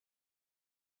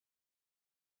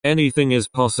Anything is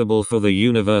possible for the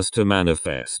universe to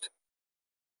manifest.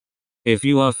 If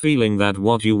you are feeling that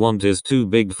what you want is too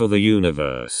big for the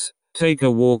universe, take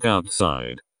a walk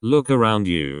outside, look around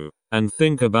you, and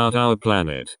think about our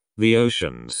planet, the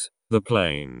oceans, the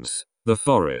plains, the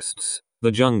forests,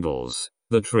 the jungles,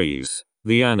 the trees,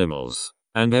 the animals,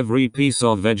 and every piece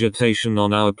of vegetation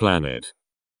on our planet.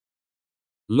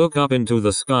 Look up into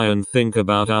the sky and think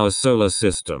about our solar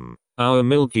system, our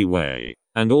Milky Way,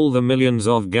 and all the millions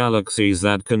of galaxies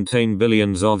that contain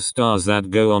billions of stars that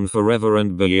go on forever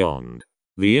and beyond.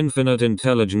 The infinite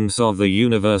intelligence of the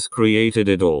universe created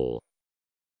it all.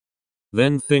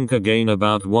 Then think again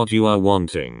about what you are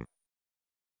wanting.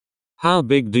 How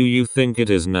big do you think it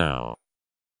is now?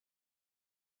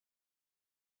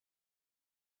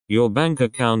 Your bank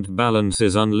account balance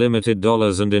is unlimited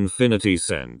dollars and infinity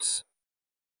cents.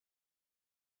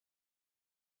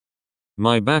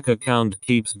 My bank account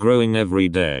keeps growing every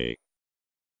day.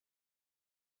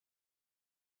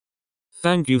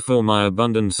 Thank you for my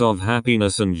abundance of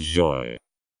happiness and joy.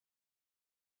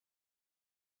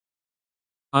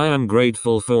 I am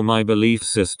grateful for my belief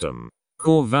system,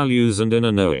 core values and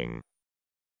inner knowing.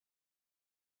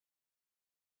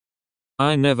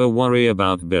 I never worry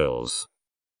about bills.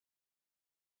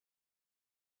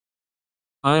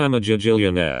 I am a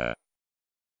Gigillionaire.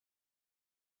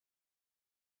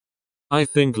 I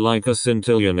think like a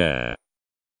Centillionaire.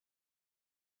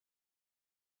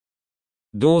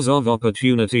 Doors of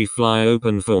opportunity fly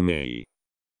open for me.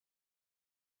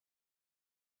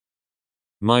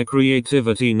 My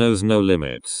creativity knows no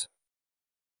limits.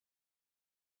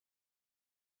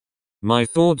 My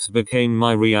thoughts became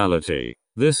my reality.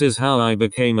 This is how I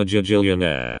became a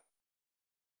Gigillionaire.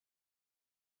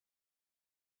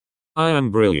 I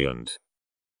am brilliant.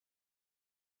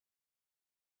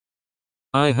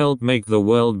 I help make the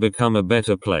world become a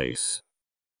better place.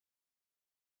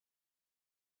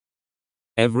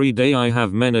 Every day I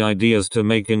have many ideas to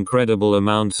make incredible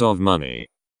amounts of money.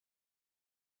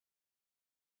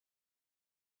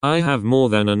 I have more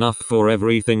than enough for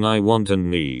everything I want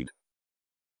and need.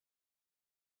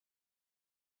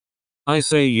 I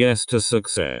say yes to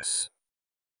success.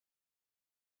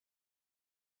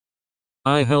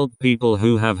 I help people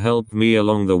who have helped me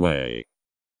along the way.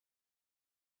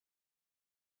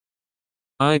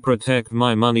 I protect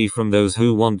my money from those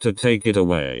who want to take it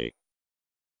away.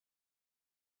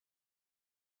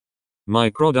 My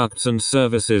products and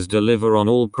services deliver on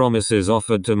all promises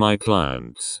offered to my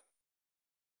clients.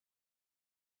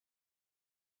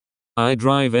 I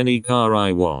drive any car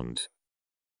I want.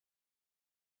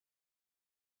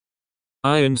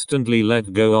 I instantly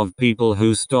let go of people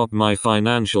who stop my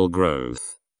financial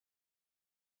growth.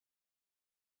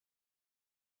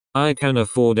 I can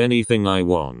afford anything I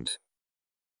want.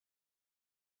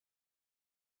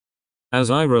 As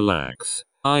I relax,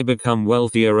 I become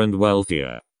wealthier and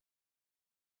wealthier.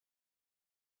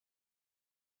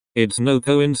 It's no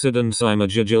coincidence I'm a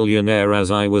Gigillionaire,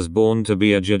 as I was born to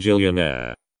be a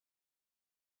Gigillionaire.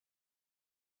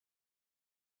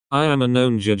 I am a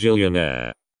known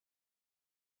Gigillionaire.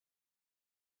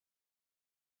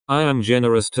 I am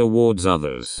generous towards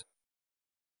others.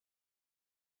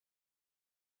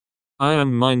 I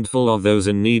am mindful of those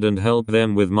in need and help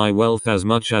them with my wealth as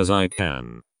much as I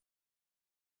can.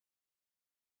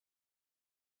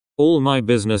 All my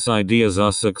business ideas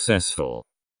are successful.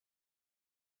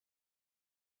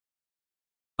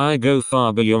 I go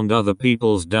far beyond other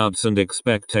people's doubts and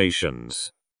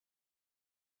expectations.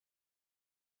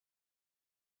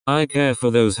 I care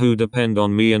for those who depend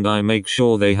on me and I make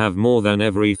sure they have more than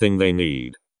everything they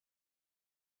need.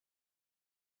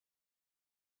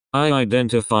 I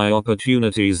identify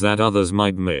opportunities that others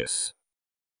might miss.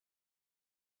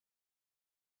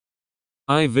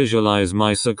 I visualize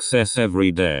my success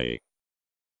every day.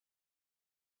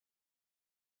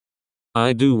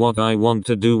 I do what I want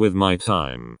to do with my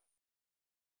time.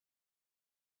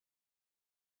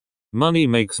 Money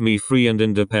makes me free and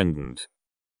independent.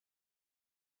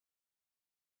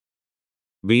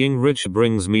 Being rich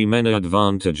brings me many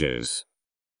advantages.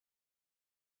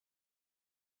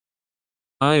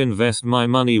 I invest my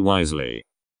money wisely.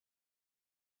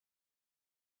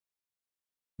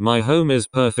 My home is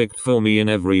perfect for me in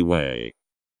every way.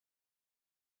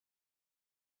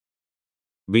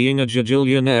 Being a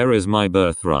Gigillionaire is my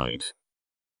birthright.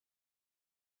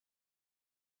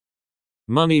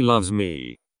 Money loves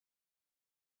me.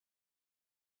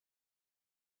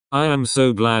 I am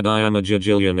so glad I am a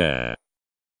Gigillionaire.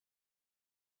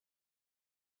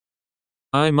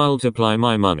 I multiply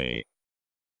my money.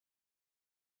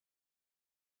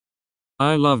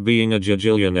 I love being a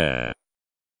Gigillionaire.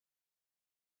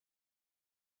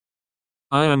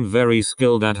 I am very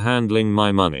skilled at handling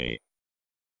my money.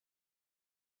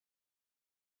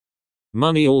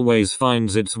 Money always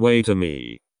finds its way to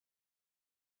me.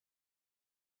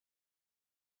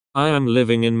 I am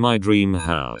living in my dream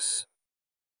house.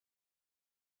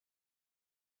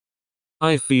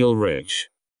 I feel rich.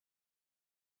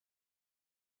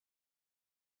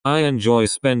 I enjoy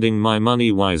spending my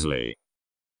money wisely.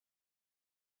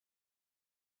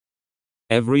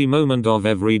 Every moment of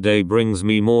every day brings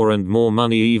me more and more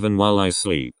money even while I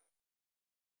sleep.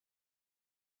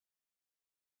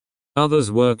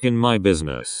 Others work in my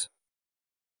business.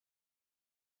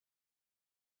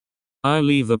 I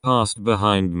leave the past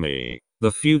behind me.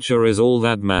 The future is all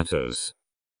that matters.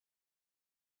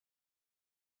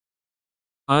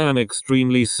 I am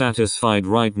extremely satisfied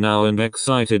right now and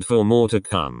excited for more to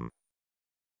come.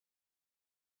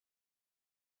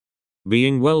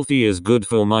 Being wealthy is good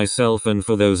for myself and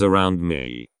for those around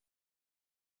me.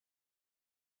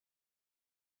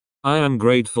 I am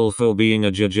grateful for being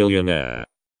a Gigillionaire.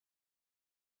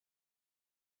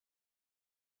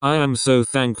 I am so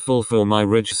thankful for my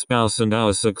rich spouse and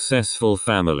our successful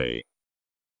family.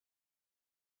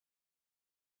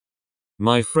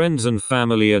 My friends and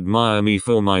family admire me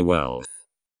for my wealth.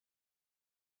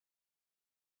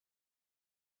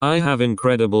 I have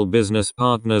incredible business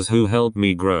partners who help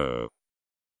me grow.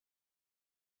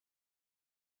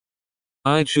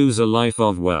 I choose a life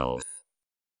of wealth.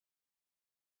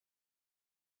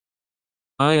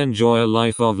 I enjoy a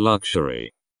life of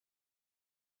luxury.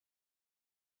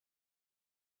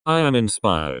 I am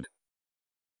inspired.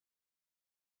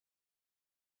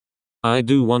 I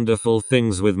do wonderful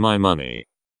things with my money.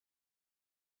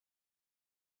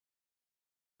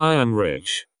 I am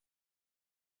rich.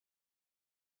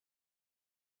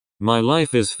 My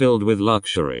life is filled with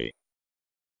luxury.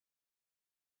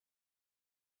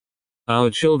 Our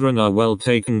children are well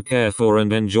taken care for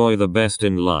and enjoy the best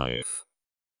in life.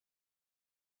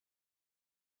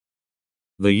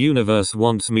 The universe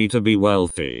wants me to be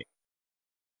wealthy.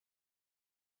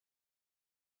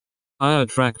 I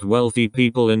attract wealthy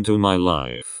people into my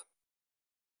life.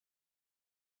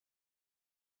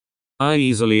 I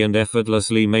easily and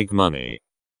effortlessly make money.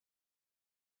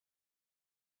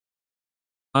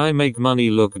 I make money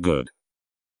look good.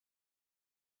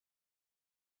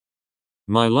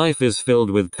 My life is filled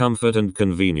with comfort and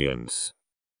convenience.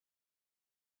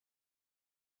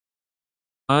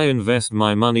 I invest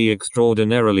my money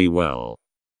extraordinarily well.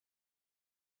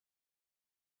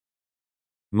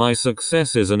 My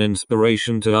success is an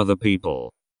inspiration to other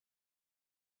people.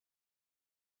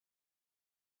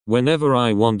 Whenever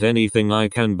I want anything, I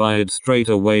can buy it straight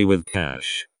away with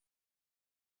cash.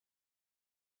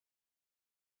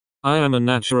 I am a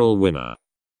natural winner.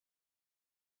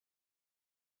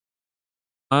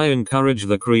 I encourage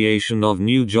the creation of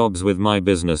new jobs with my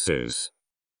businesses.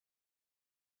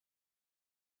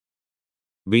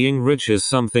 Being rich is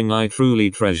something I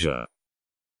truly treasure.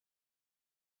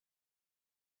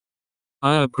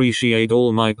 I appreciate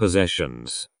all my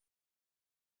possessions.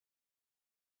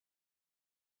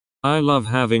 I love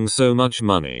having so much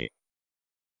money.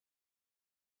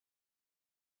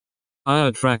 I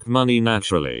attract money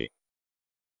naturally.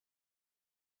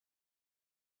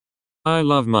 I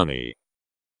love money.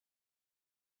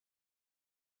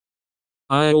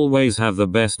 I always have the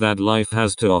best that life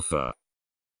has to offer.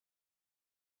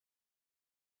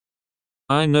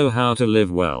 I know how to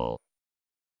live well.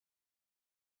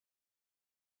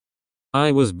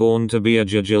 I was born to be a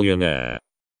Gigillionaire.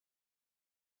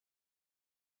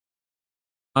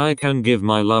 I can give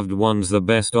my loved ones the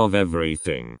best of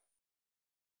everything.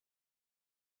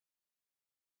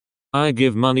 I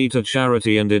give money to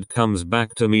charity and it comes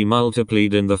back to me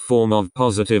multiplied in the form of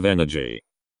positive energy.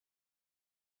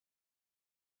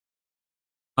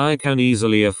 I can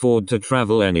easily afford to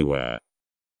travel anywhere.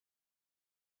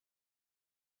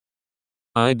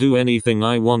 I do anything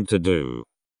I want to do.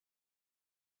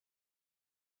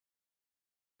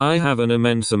 I have an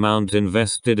immense amount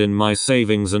invested in my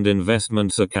savings and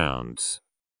investments accounts.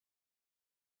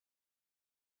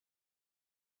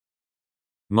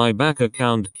 My bank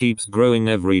account keeps growing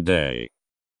every day.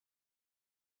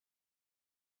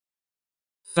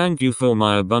 Thank you for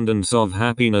my abundance of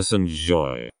happiness and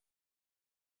joy.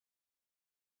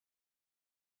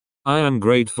 I am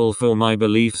grateful for my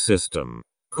belief system,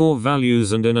 core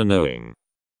values and inner knowing.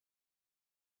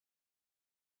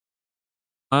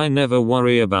 I never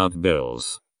worry about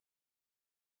bills.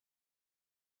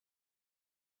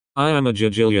 I am a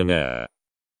Gigillionaire.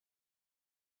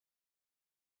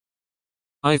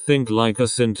 I think like a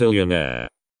Centillionaire.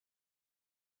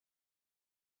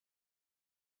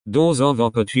 Doors of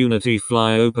opportunity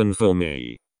fly open for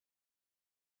me.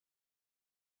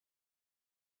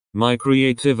 My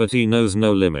creativity knows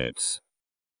no limits.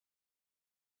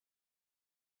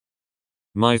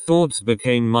 My thoughts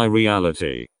became my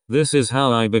reality. This is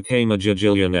how I became a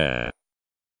Gigillionaire.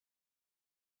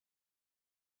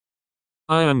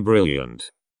 I am brilliant.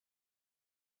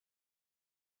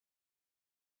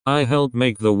 I help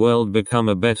make the world become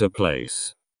a better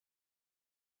place.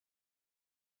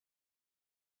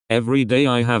 Every day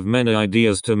I have many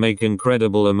ideas to make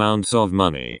incredible amounts of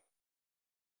money.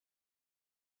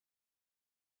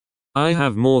 I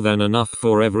have more than enough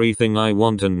for everything I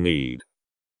want and need.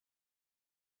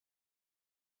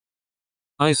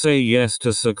 I say yes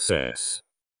to success.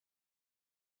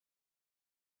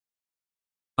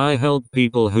 I help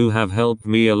people who have helped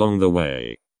me along the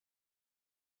way.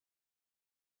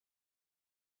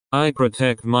 I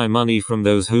protect my money from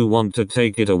those who want to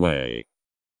take it away.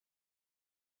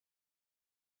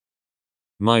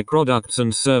 My products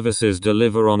and services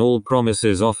deliver on all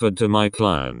promises offered to my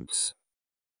clients.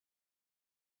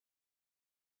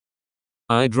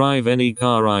 I drive any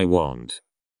car I want.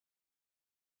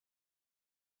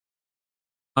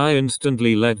 I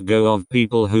instantly let go of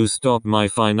people who stop my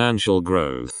financial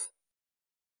growth.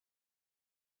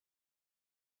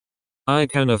 I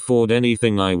can afford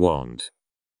anything I want.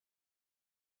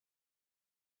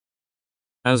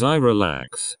 As I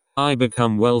relax, I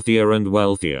become wealthier and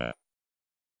wealthier.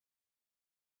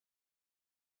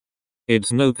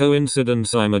 It's no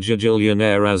coincidence I'm a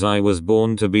Gigillionaire, as I was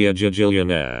born to be a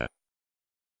Gigillionaire.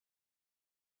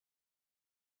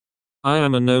 I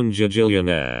am a known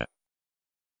Gigillionaire.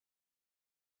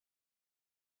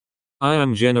 I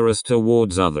am generous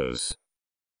towards others.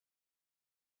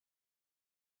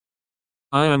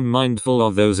 I am mindful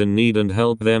of those in need and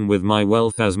help them with my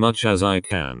wealth as much as I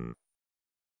can.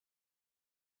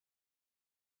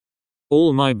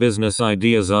 All my business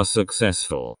ideas are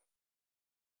successful.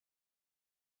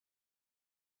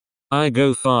 I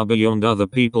go far beyond other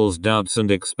people's doubts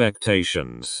and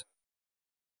expectations.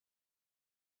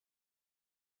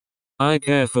 I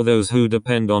care for those who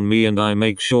depend on me, and I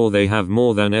make sure they have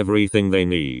more than everything they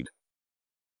need.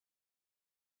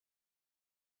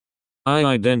 I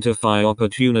identify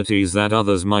opportunities that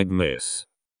others might miss.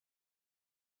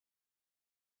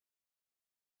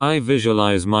 I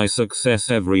visualize my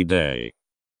success every day.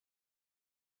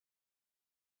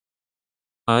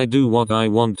 I do what I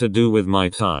want to do with my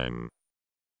time.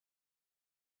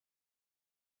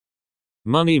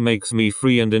 Money makes me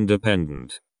free and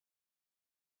independent.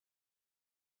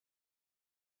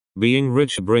 Being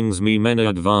rich brings me many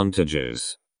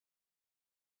advantages.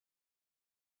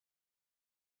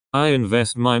 I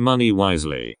invest my money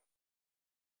wisely.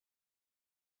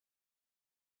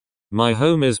 My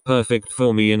home is perfect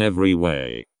for me in every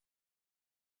way.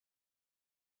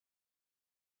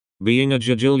 Being a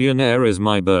Gigillionaire is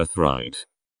my birthright.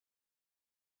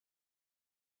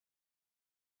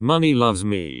 Money loves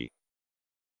me.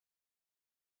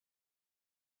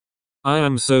 I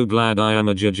am so glad I am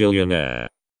a Gigillionaire.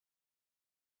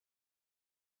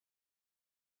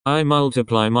 I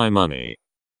multiply my money.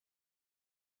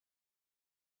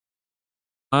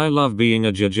 I love being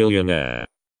a Gigillionaire.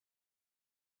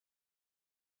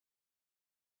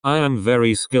 I am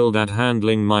very skilled at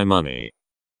handling my money.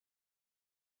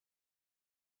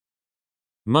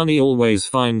 Money always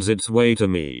finds its way to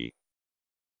me.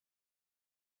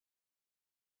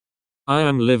 I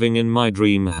am living in my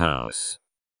dream house.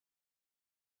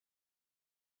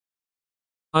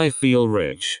 I feel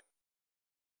rich.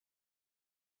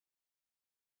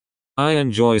 I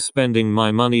enjoy spending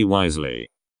my money wisely.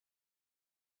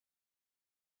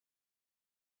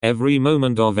 Every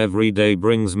moment of every day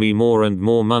brings me more and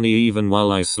more money, even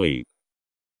while I sleep.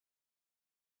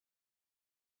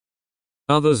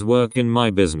 Others work in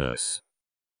my business.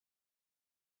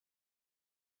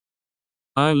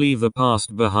 I leave the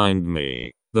past behind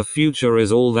me. The future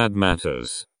is all that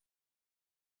matters.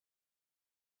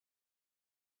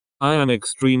 I am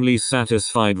extremely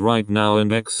satisfied right now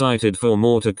and excited for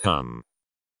more to come.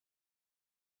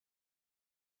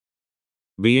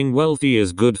 Being wealthy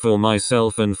is good for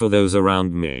myself and for those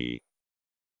around me.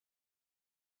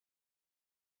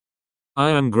 I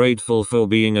am grateful for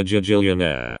being a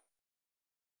Gigillionaire.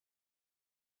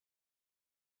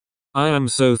 I am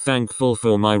so thankful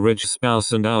for my rich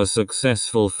spouse and our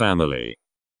successful family.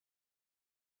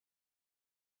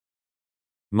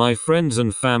 My friends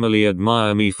and family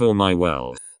admire me for my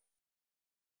wealth.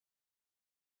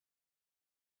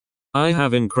 I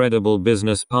have incredible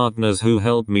business partners who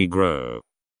help me grow.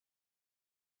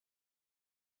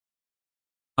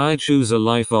 I choose a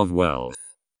life of wealth.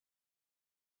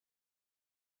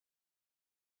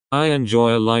 I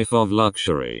enjoy a life of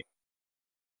luxury.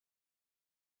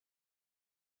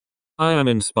 I am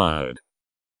inspired.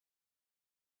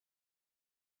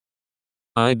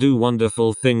 I do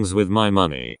wonderful things with my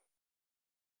money.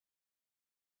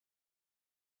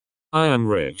 I am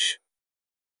rich.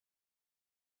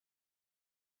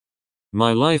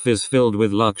 My life is filled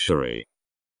with luxury.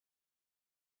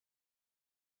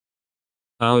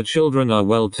 Our children are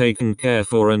well taken care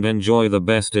for and enjoy the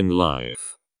best in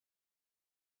life.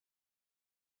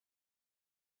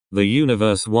 The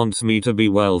universe wants me to be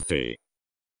wealthy.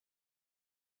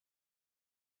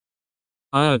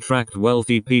 I attract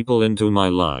wealthy people into my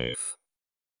life.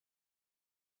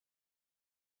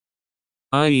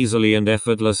 I easily and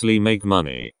effortlessly make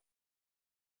money.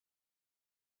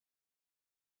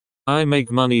 I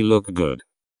make money look good.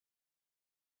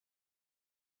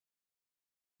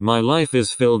 My life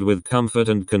is filled with comfort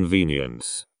and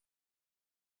convenience.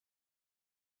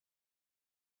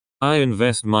 I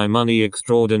invest my money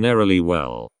extraordinarily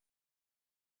well.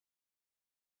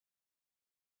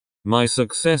 My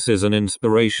success is an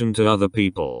inspiration to other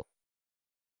people.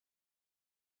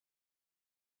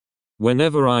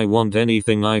 Whenever I want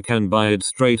anything, I can buy it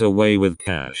straight away with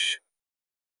cash.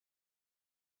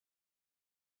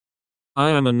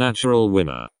 I am a natural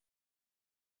winner.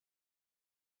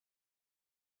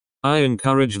 I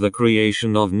encourage the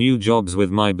creation of new jobs with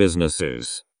my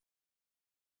businesses.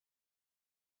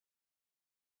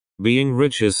 Being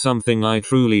rich is something I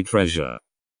truly treasure.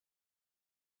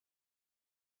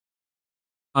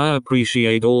 I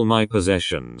appreciate all my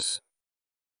possessions.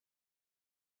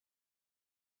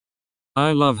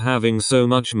 I love having so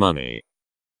much money.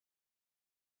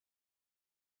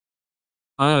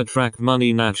 I attract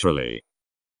money naturally.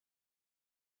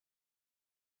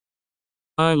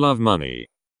 I love money.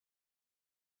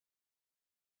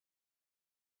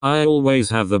 I always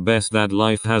have the best that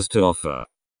life has to offer.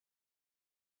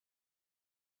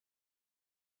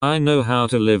 I know how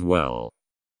to live well.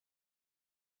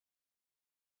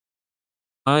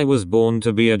 I was born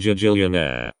to be a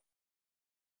Gigillionaire.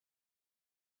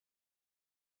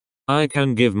 I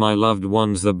can give my loved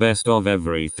ones the best of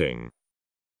everything.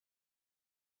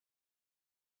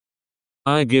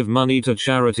 I give money to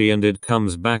charity and it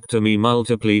comes back to me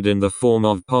multiplied in the form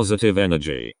of positive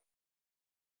energy.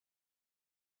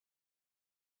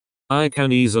 I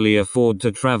can easily afford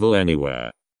to travel anywhere.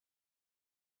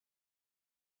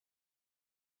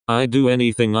 I do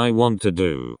anything I want to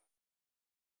do.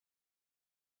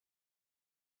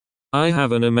 I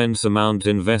have an immense amount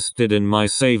invested in my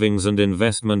savings and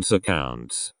investments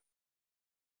accounts.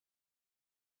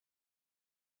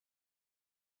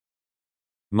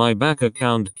 My bank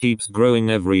account keeps growing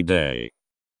every day.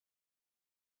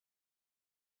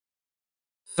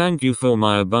 Thank you for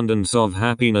my abundance of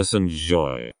happiness and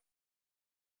joy.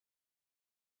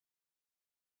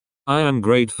 I am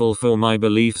grateful for my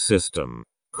belief system,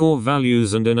 core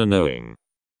values and inner knowing.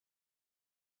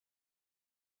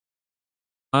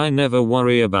 I never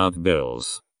worry about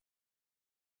bills.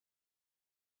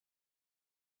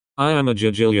 I am a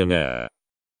Gigillionaire.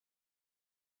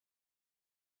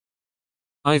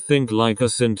 I think like a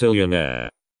Centillionaire.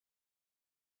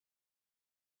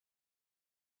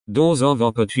 Doors of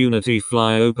opportunity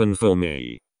fly open for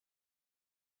me.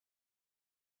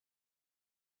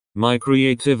 My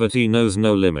creativity knows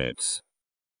no limits.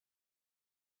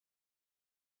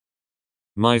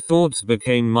 My thoughts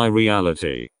became my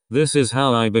reality. This is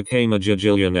how I became a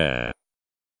Gigillionaire.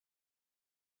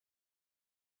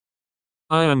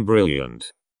 I am brilliant.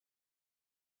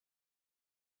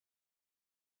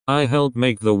 I help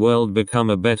make the world become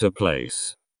a better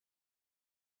place.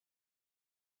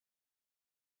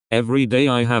 Every day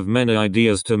I have many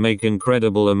ideas to make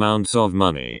incredible amounts of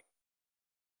money.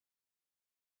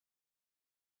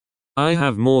 I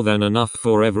have more than enough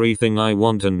for everything I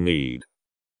want and need.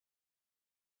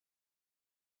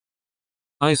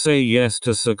 I say yes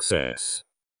to success.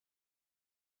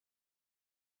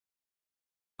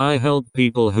 I help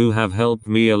people who have helped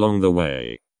me along the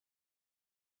way.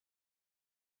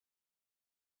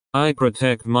 I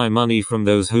protect my money from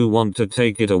those who want to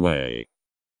take it away.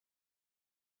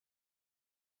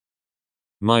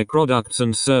 My products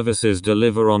and services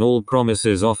deliver on all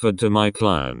promises offered to my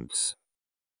clients.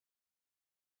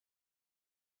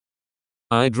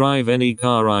 I drive any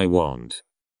car I want.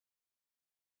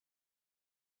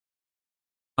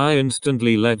 I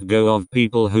instantly let go of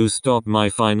people who stop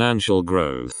my financial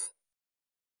growth.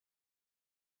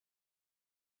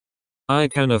 I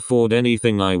can afford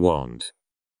anything I want.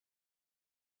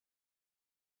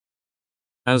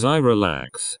 As I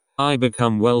relax, I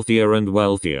become wealthier and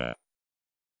wealthier.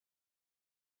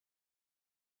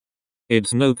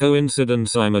 It's no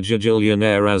coincidence I'm a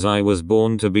Gigillionaire, as I was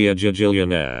born to be a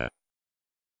Gigillionaire.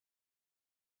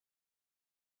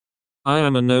 I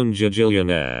am a known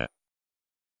Gigillionaire.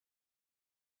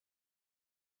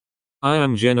 I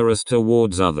am generous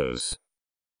towards others.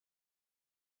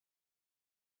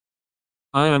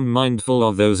 I am mindful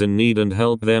of those in need and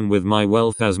help them with my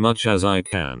wealth as much as I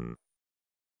can.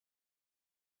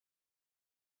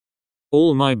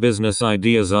 All my business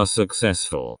ideas are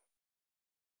successful.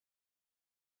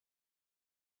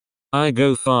 I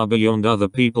go far beyond other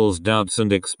people's doubts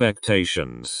and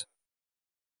expectations.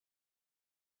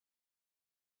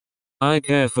 I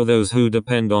care for those who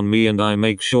depend on me and I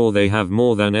make sure they have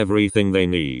more than everything they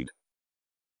need.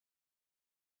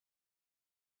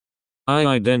 I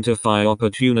identify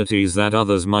opportunities that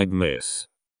others might miss.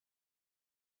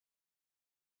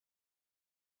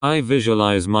 I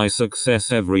visualize my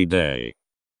success every day.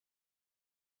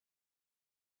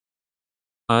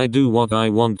 I do what I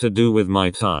want to do with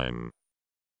my time.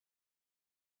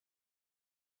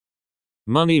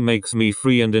 Money makes me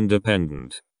free and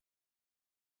independent.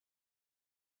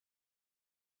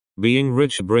 Being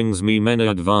rich brings me many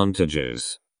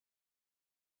advantages.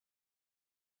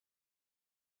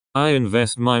 I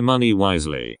invest my money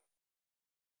wisely.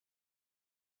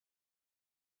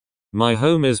 My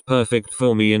home is perfect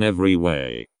for me in every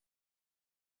way.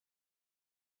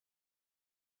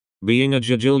 Being a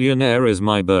Gigillionaire is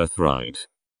my birthright.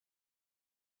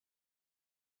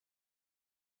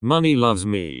 Money loves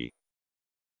me.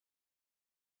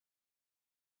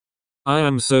 I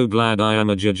am so glad I am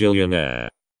a Gigillionaire.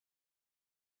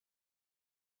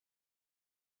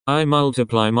 I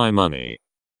multiply my money.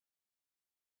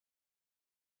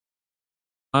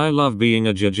 I love being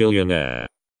a Gigillionaire.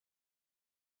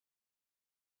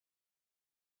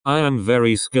 I am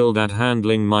very skilled at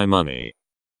handling my money.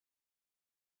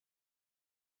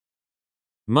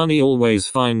 Money always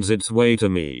finds its way to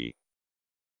me.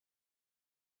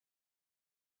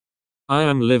 I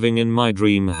am living in my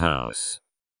dream house.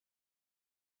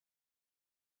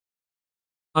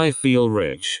 I feel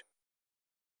rich.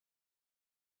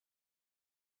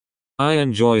 I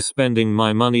enjoy spending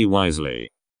my money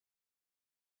wisely.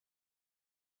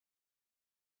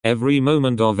 Every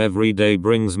moment of every day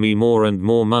brings me more and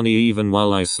more money even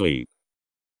while I sleep.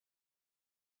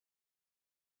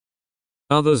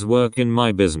 Others work in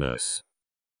my business.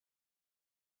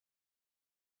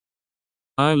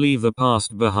 I leave the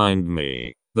past behind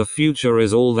me. The future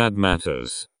is all that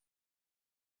matters.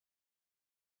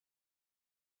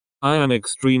 I am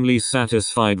extremely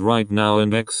satisfied right now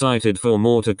and excited for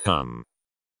more to come.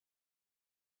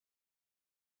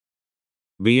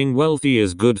 Being wealthy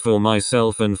is good for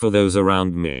myself and for those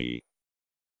around me.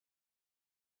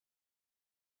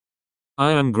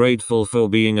 I am grateful for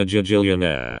being a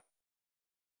Gigillionaire.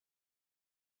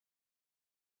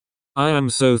 I am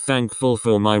so thankful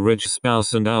for my rich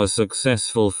spouse and our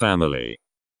successful family.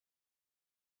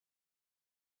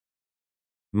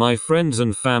 My friends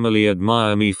and family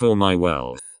admire me for my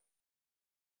wealth.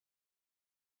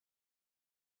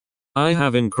 I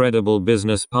have incredible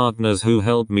business partners who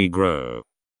help me grow.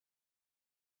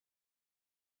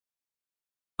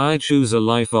 I choose a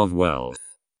life of wealth.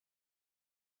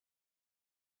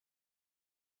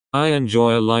 I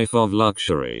enjoy a life of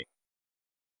luxury.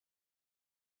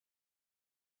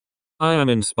 I am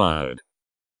inspired.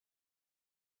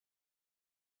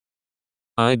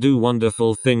 I do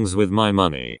wonderful things with my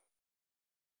money.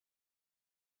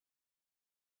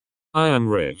 I am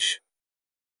rich.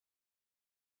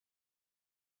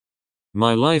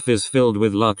 My life is filled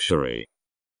with luxury.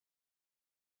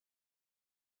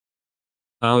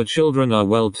 Our children are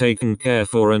well taken care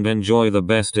for and enjoy the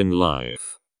best in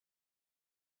life.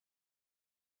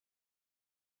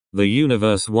 The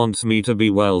universe wants me to be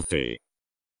wealthy.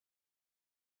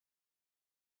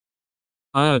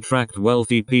 I attract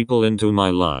wealthy people into my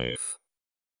life.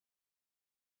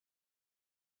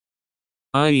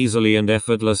 I easily and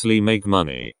effortlessly make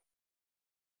money.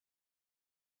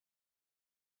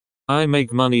 I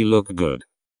make money look good.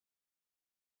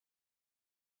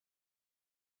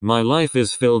 My life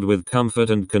is filled with comfort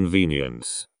and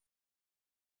convenience.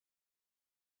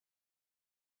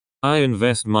 I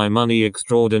invest my money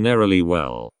extraordinarily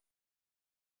well.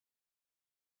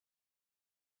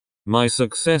 My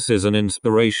success is an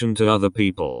inspiration to other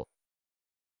people.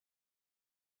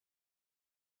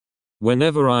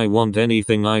 Whenever I want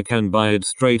anything, I can buy it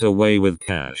straight away with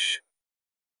cash.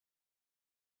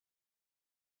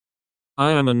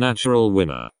 I am a natural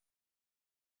winner.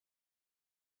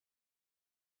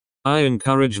 I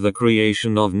encourage the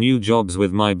creation of new jobs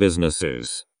with my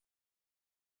businesses.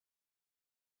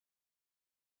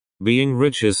 Being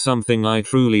rich is something I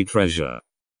truly treasure.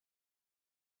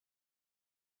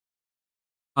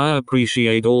 I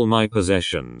appreciate all my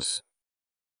possessions.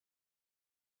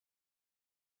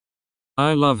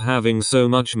 I love having so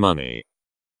much money.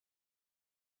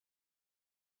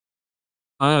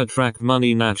 I attract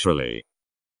money naturally.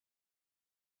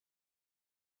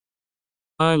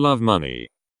 I love money.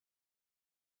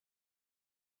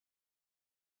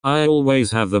 I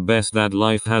always have the best that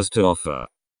life has to offer.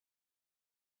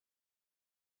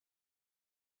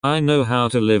 I know how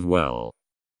to live well.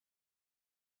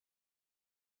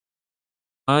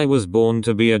 I was born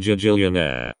to be a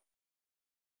Gigillionaire.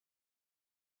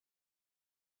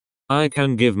 I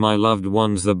can give my loved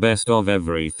ones the best of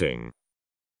everything.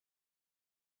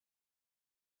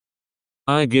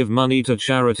 I give money to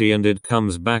charity and it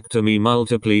comes back to me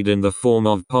multiplied in the form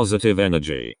of positive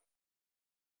energy.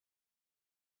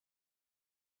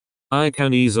 I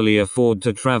can easily afford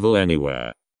to travel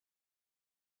anywhere.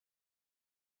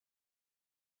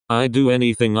 I do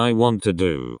anything I want to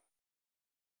do.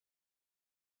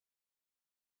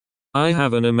 I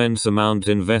have an immense amount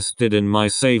invested in my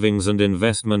savings and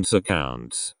investments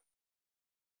accounts.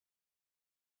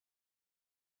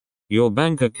 Your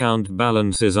bank account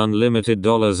balance is unlimited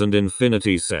dollars and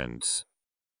infinity cents.